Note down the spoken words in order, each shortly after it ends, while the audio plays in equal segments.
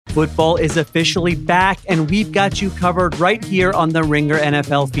Football is officially back, and we've got you covered right here on the Ringer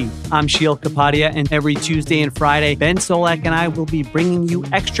NFL feed. I'm Sheil Kapadia, and every Tuesday and Friday, Ben Solak and I will be bringing you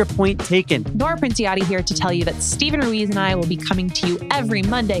Extra Point Taken. Nora Princiotti here to tell you that Stephen Ruiz and I will be coming to you every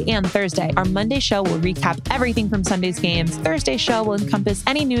Monday and Thursday. Our Monday show will recap everything from Sunday's games. Thursday's show will encompass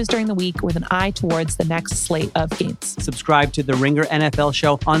any news during the week with an eye towards the next slate of games. Subscribe to the Ringer NFL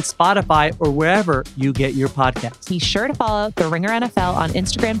show on Spotify or wherever you get your podcasts. Be sure to follow the Ringer NFL on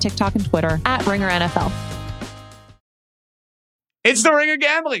Instagram, TikTok, and Twitter at Ringer NFL. It's the Ringer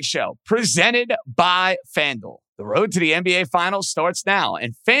Gambling Show, presented by FanDuel. The road to the NBA Finals starts now,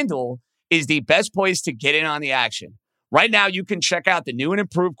 and FanDuel is the best place to get in on the action. Right now, you can check out the new and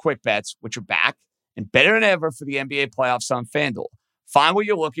improved Quick Bets, which are back and better than ever for the NBA playoffs on FanDuel. Find what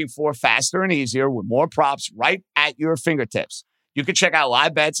you're looking for faster and easier with more props right at your fingertips. You can check out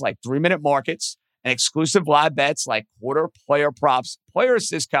live bets like 3-minute markets and exclusive live bets like quarter player props, player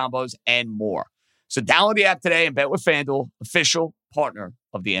assist combos, and more. So download the app today and bet with FanDuel, official partner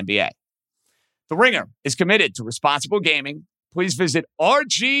of the NBA. The Ringer is committed to responsible gaming. Please visit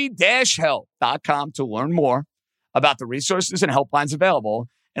rg-help.com to learn more about the resources and helplines available,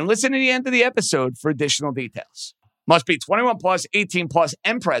 and listen to the end of the episode for additional details. Must be 21 plus, 18 plus,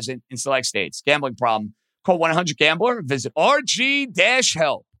 and present in select states. Gambling problem? Call 1-800-GAMBLER. Visit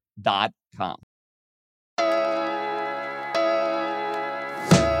rg-help.com.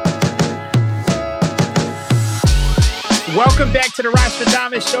 Welcome back to the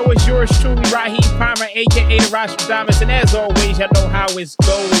Rostradamus Show. It's yours truly, Raheem Palmer, a.k.a. the Rostradamus. And as always, y'all know how it's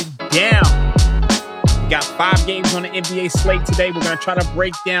going down. We got 5 games on the NBA slate today. We're going to try to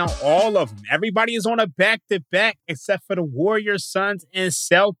break down all of them. Everybody is on a back-to-back except for the Warriors, Suns, and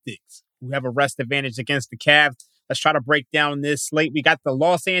Celtics, who have a rest advantage against the Cavs. Let's try to break down this slate. We got the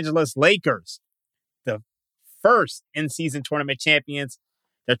Los Angeles Lakers, the first in-season tournament champions.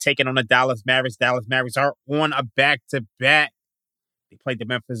 They're taking on the Dallas Mavericks. Dallas Mavericks are on a back-to-back. They played the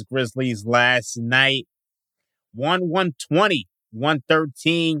Memphis Grizzlies last night. 120,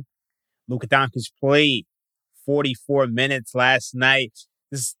 113. Luka Doncic played 44 minutes last night.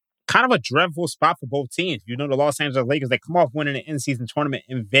 This is kind of a dreadful spot for both teams. You know, the Los Angeles Lakers, they come off winning the in-season tournament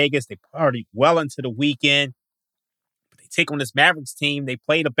in Vegas. They partied well into the weekend. But they take on this Mavericks team. They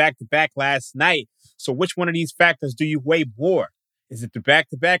played a back-to-back last night. So which one of these factors do you weigh more? Is it the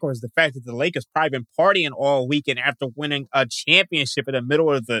back-to-back, or is the fact that the Lakers probably been partying all weekend after winning a championship in the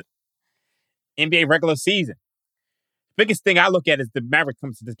middle of the NBA regular season? The biggest thing I look at is the Mavericks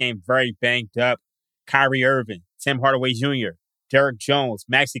comes to this game very banged up. Kyrie Irving, Tim Hardaway Jr., Derek Jones,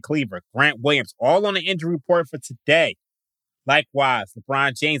 Maxi Kleber, Grant Williams, all on the injury report for today. Likewise,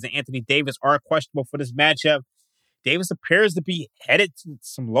 LeBron James and Anthony Davis are questionable for this matchup. Davis appears to be headed to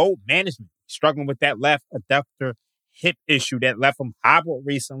some load management, struggling with that left adductor hip issue that left him hobbled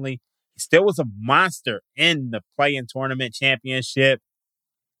recently. He still was a monster in the play-in tournament championship.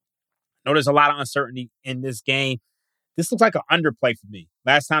 I know there's a lot of uncertainty in this game. This looks like an underplay for me.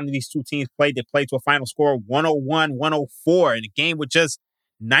 Last time these two teams played, they played to a final score of 101-104 in a game with just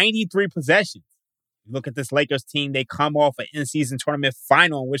 93 possessions. You look at this Lakers team, they come off an in-season tournament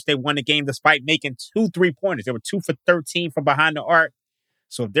final in which they won the game despite making 2 3-pointers. They were 2 for 13 from behind the arc.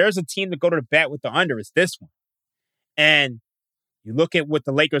 So if there's a team to go to the bat with the under, it's this one. And you look at what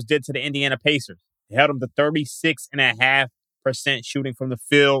the Lakers did to the Indiana Pacers. They held them to 36.5% shooting from the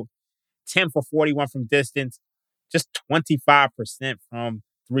field, 10 for 41 from distance, just 25% from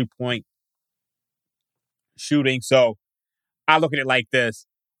three-point shooting. So I look at it like this.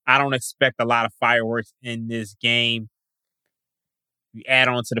 I don't expect a lot of fireworks in this game. You add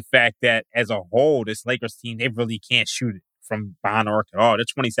on to the fact that as a whole, this Lakers team, they really can't shoot it from behind the arc at all. They're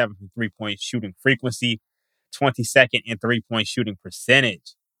 27 from three-point shooting frequency, 22nd in three-point shooting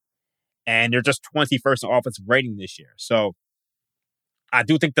percentage. And they're just 21st in offensive rating this year. So I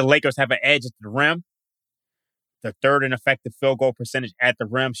do think the Lakers have an edge at the rim. They're third in effective field goal percentage at the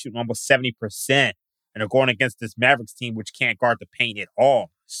rim, shooting almost 70%. And they're going against this Mavericks team, which can't guard the paint at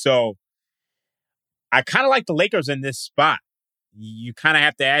all. So I kind of like the Lakers in this spot. You kind of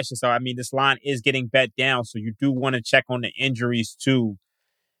have to ask yourself, I mean, this line is getting bet down, so you do want to check on the injuries too.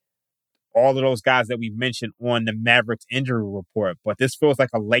 All of those guys that we mentioned on the Mavericks injury report. But this feels like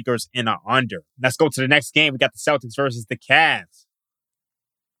a Lakers in a under. Let's go to the next game. We got the Celtics versus the Cavs.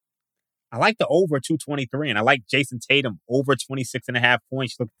 I like the over 223, and I like Jason Tatum over 26.5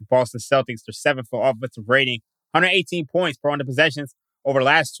 points. Look at the Boston Celtics. They're 7th for offensive rating, 118 points per 100 possessions. Over the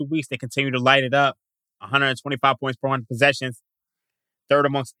last 2 weeks, they continue to light it up. 125 points per 100 possessions. Third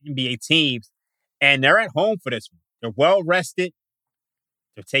amongst NBA teams. And they're at home for this one. They're well rested.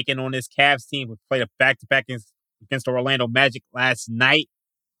 They're taking on this Cavs team who played a back-to-back against the Orlando Magic last night.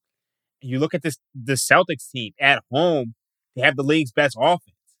 You look at the Celtics team at home, they have the league's best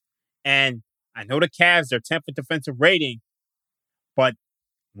offense. And I know the Cavs, they're 10th in defensive rating, but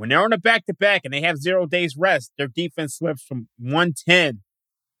when they're on a back-to-back and they have 0 days rest, their defense slips from 110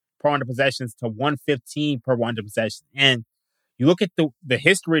 per 100 possessions to 115 per 100 possessions. And you look at the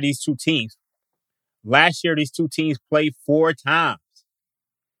history of these two teams. Last year, these two teams played 4 times.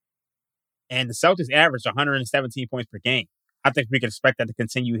 And the Celtics averaged 117 points per game. I think we can expect that to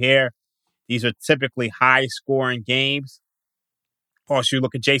continue here. These are typically high-scoring games. Also, you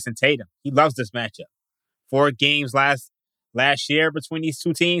look at Jason Tatum. He loves this matchup. 4 games last year between these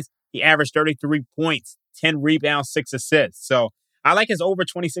two teams, he averaged 33 points, 10 rebounds, 6 assists. So I like his over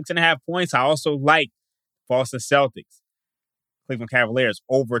 26.5 points. I also like Boston Celtics. Cleveland Cavaliers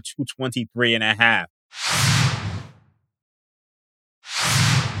over 223.5.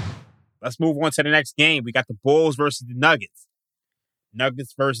 Let's move on to the next game. We got the Bulls versus the Nuggets.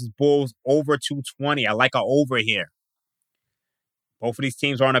 Nuggets versus Bulls over 220. I like an over here. Both of these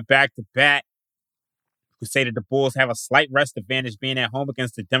teams are on a back-to-back. You could say that the Bulls have a slight rest advantage being at home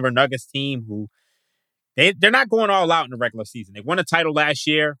against the Denver Nuggets team, who they're not going all out in the regular season. They won a title last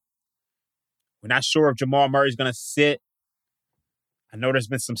year. We're not sure if Jamal Murray's going to sit. I know there's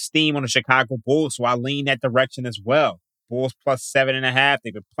been some steam on the Chicago Bulls, so I lean that direction as well. Bulls plus 7.5.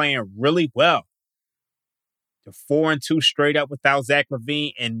 They've been playing really well. They're 4-2 straight up without Zach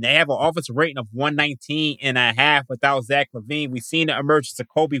LaVine, and they have an offensive rating of 119.5 without Zach LaVine. We've seen the emergence of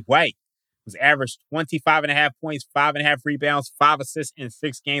Kobe White, who's averaged 25.5 points, 5.5 rebounds, 5 assists in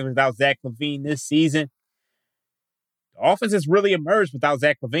 6 games without Zach LaVine this season. The offense has really emerged without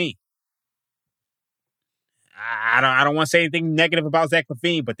Zach LaVine. I don't want to say anything negative about Zach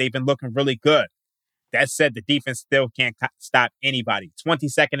LaVine, but they've been looking really good. That said, the defense still can't stop anybody.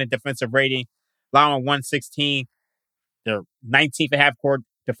 22nd in defensive rating, allowing 116. They're 19th in half-court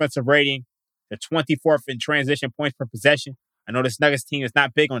defensive rating. They're 24th in transition points per possession. I know this Nuggets team is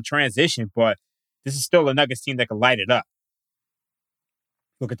not big on transition, but this is still a Nuggets team that can light it up.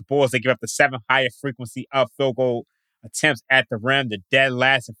 Look at the Bulls. They give up the 7th highest frequency of field goal attempts at the rim. The dead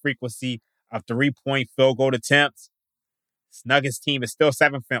last in frequency of 3-point field goal attempts. This Nuggets team is still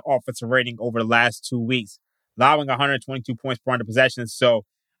 7th in offensive rating over the last 2 weeks, allowing 122 points per 100 possessions. So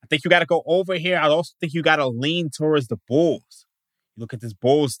I think you got to go over here. I also think you got to lean towards the Bulls. You look at this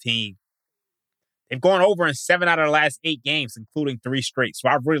Bulls team. They've gone over in 7 out of the last 8 games, including 3 straight. So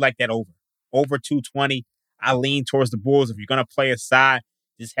I really like that over. Over 220. I lean towards the Bulls. If you're going to play a side,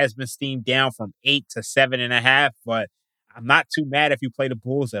 this has been steamed down from 8 to 7.5, but I'm not too mad if you play the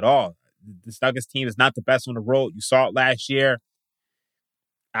Bulls at all. This Nuggets team is not the best on the road. You saw it last year.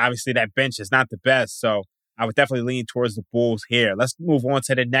 Obviously, that bench is not the best, so I would definitely lean towards the Bulls here. Let's move on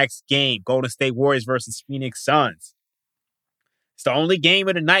to the next game. Golden State Warriors versus Phoenix Suns. It's the only game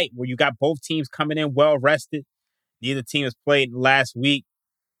of the night where you got both teams coming in well-rested. Neither team has played in the last week.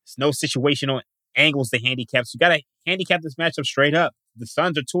 There's no situational angles to handicap, so you got to handicap this matchup straight up. The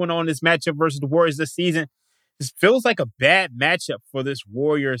Suns are 2-0 in this matchup versus the Warriors this season. This feels like a bad matchup for this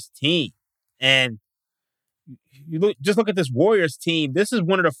Warriors team. And just look at this Warriors team. This is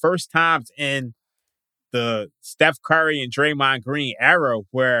one of the first times in the Steph Curry and Draymond Green era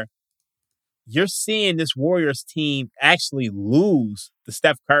where you're seeing this Warriors team actually lose the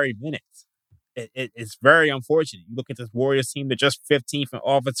Steph Curry minutes. It's very unfortunate. You look at this Warriors team, they're just 15th in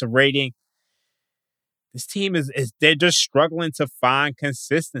offensive rating. This team they're just struggling to find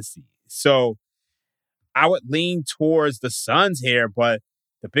consistency. So I would lean towards the Suns here, but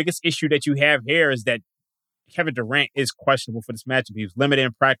the biggest issue that you have here is that Kevin Durant is questionable for this matchup. He was limited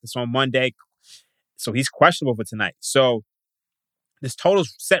in practice on Monday, so he's questionable for tonight. So this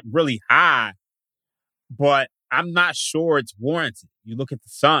total's set really high, but I'm not sure it's warranted. You look at the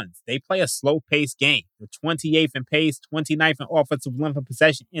Suns. They play a slow-paced game. They're 28th in pace, 29th in offensive length of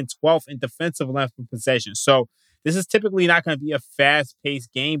possession, and 12th in defensive length of possession. So this is typically not going to be a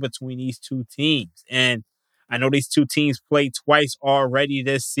fast-paced game between these two teams. And I know these two teams played twice already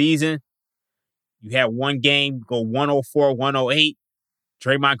this season. You had one game go 104-108.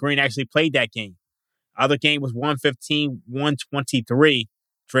 Draymond Green actually played that game. Other game was 115-123.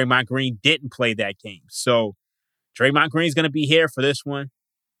 Draymond Green didn't play that game. So Draymond Green's going to be here for this one.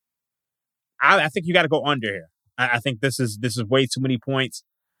 I think you got to go under here. I think this is way too many points.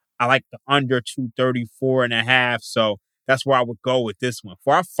 I like the under 234.5. So that's where I would go with this one.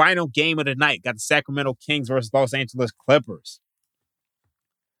 For our final game of the night, got the Sacramento Kings versus Los Angeles Clippers.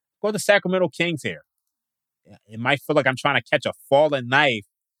 Go to the Sacramento Kings here. It might feel like I'm trying to catch a falling knife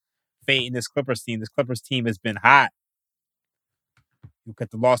fading this Clippers team. This Clippers team has been hot. You look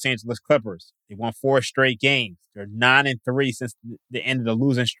at the Los Angeles Clippers. They won 4 straight games. They're 9-3 since the end of the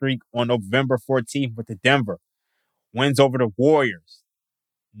losing streak on November 14th with the Denver. Wins over the Warriors,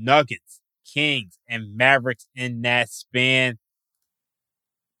 Nuggets, Kings, and Mavericks in that span.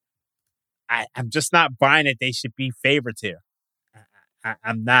 I'm just not buying that they should be favorites here.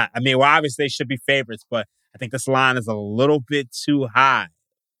 I'm not. I mean, well, obviously they should be favorites, but I think this line is a little bit too high.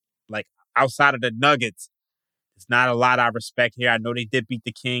 Like, outside of the Nuggets, there's not a lot I respect here. I know they did beat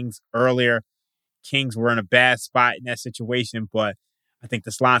the Kings earlier. Kings were in a bad spot in that situation, but I think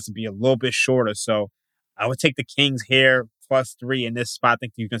this line should be a little bit shorter. So I would take the Kings here +3 in this spot. I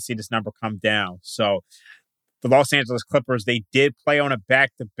think you can see this number come down. So the Los Angeles Clippers, they did play on a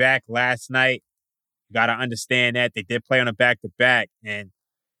back-to-back last night. You got to understand that. They did play on a back-to-back, and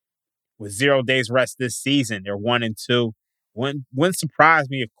with 0 days rest this season, they're 1-2. Wouldn't surprise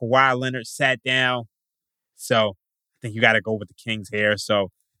me if Kawhi Leonard sat down. So I think you got to go with the Kings here. So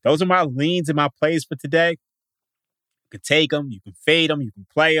those are my leans and my plays for today. You can take them, you can fade them, you can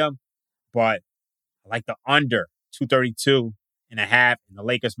play them, but I like the under 232.5 in the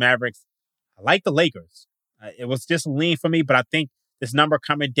Lakers Mavericks. I like the Lakers. It was just a lean for me, but I think this number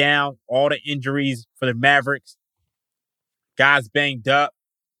coming down, all the injuries for the Mavericks, guys banged up.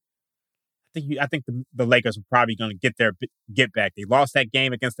 I think the Lakers are probably going to get back. They lost that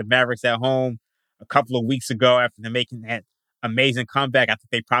game against the Mavericks at home a couple of weeks ago after them making that amazing comeback. I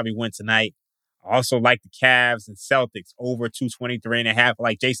think they probably win tonight. I also like the Cavs and Celtics over 223.5. I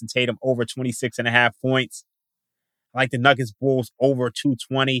like Jason Tatum over 26.5 points. I like the Nuggets Bulls over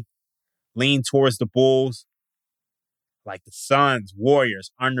 220. Lean towards the Bulls. I like the Suns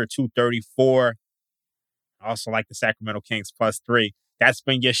Warriors under 234. I also like the Sacramento Kings +3. That's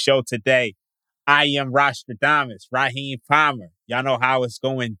been your show today. I am Rostradamus, Raheem Palmer. Y'all know how it's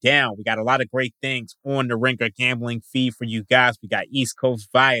going down. We got a lot of great things on the Ringer Gambling feed for you guys. We got East Coast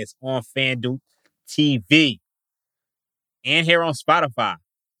Bias on FanDuel TV and here on Spotify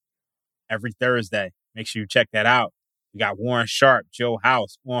every Thursday. Make sure you check that out. We got Warren Sharp, Joe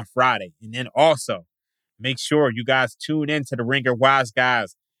House on Friday. And then also, make sure you guys tune in to the Ringer Wise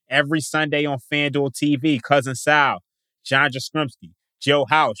Guys every Sunday on FanDuel TV. Cousin Sal, John Jastrzemski, Joe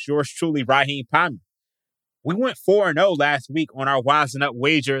House, yours truly, Raheem Palmer. We went 4-0 last week on our Wising Up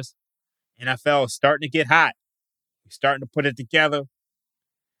wagers. NFL is starting to get hot. We're starting to put it together.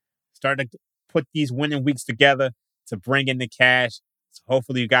 Starting to put these winning weeks together to bring in the cash. So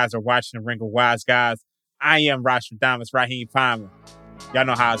hopefully you guys are watching the Ringer Wise Guys. I am Rostradamus, Raheem Palmer. Y'all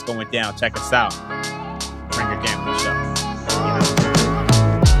know how it's going down. Check us out. Ringer Gambling Show.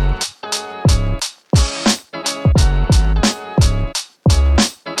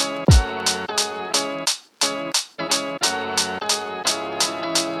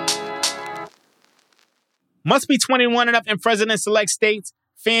 Must be 21 and up in present and select states.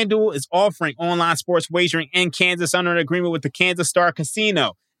 FanDuel is offering online sports wagering in Kansas under an agreement with the Kansas Star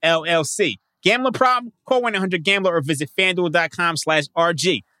Casino, LLC. Gambling problem? Call 1-800-GAMBLER or visit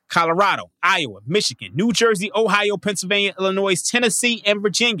FanDuel.com/RG. Colorado, Iowa, Michigan, New Jersey, Ohio, Pennsylvania, Illinois, Tennessee, and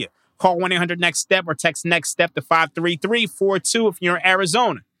Virginia. Call 1-800-NEXT-STEP or text NEXT STEP to 53342 if you're in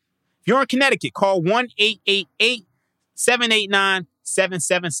Arizona. If you're in Connecticut, call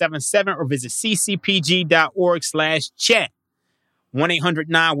 1-888-789-7777 or visit ccpg.org/chat.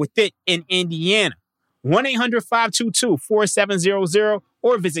 1-800-9-WITH-IT in Indiana. 1-800-522-4700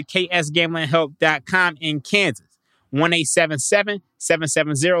 or visit ksgamblinghelp.com in Kansas.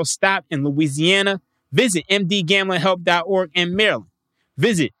 1-877-770-STOP in Louisiana. Visit mdgamblinghelp.org in Maryland.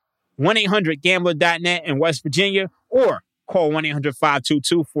 Visit 1-800-GAMBLER.net in West Virginia or call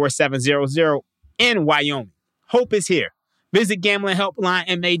 1-800-522-4700 in Wyoming. Hope is here. Visit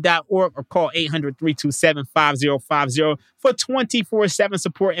gamblinghelplinema.org or call 800-327-5050 for 24/7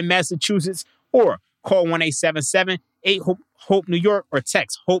 support in Massachusetts or call 1-877-8-HOPE-NEW YORK or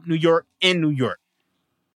text HOPE New York in New York.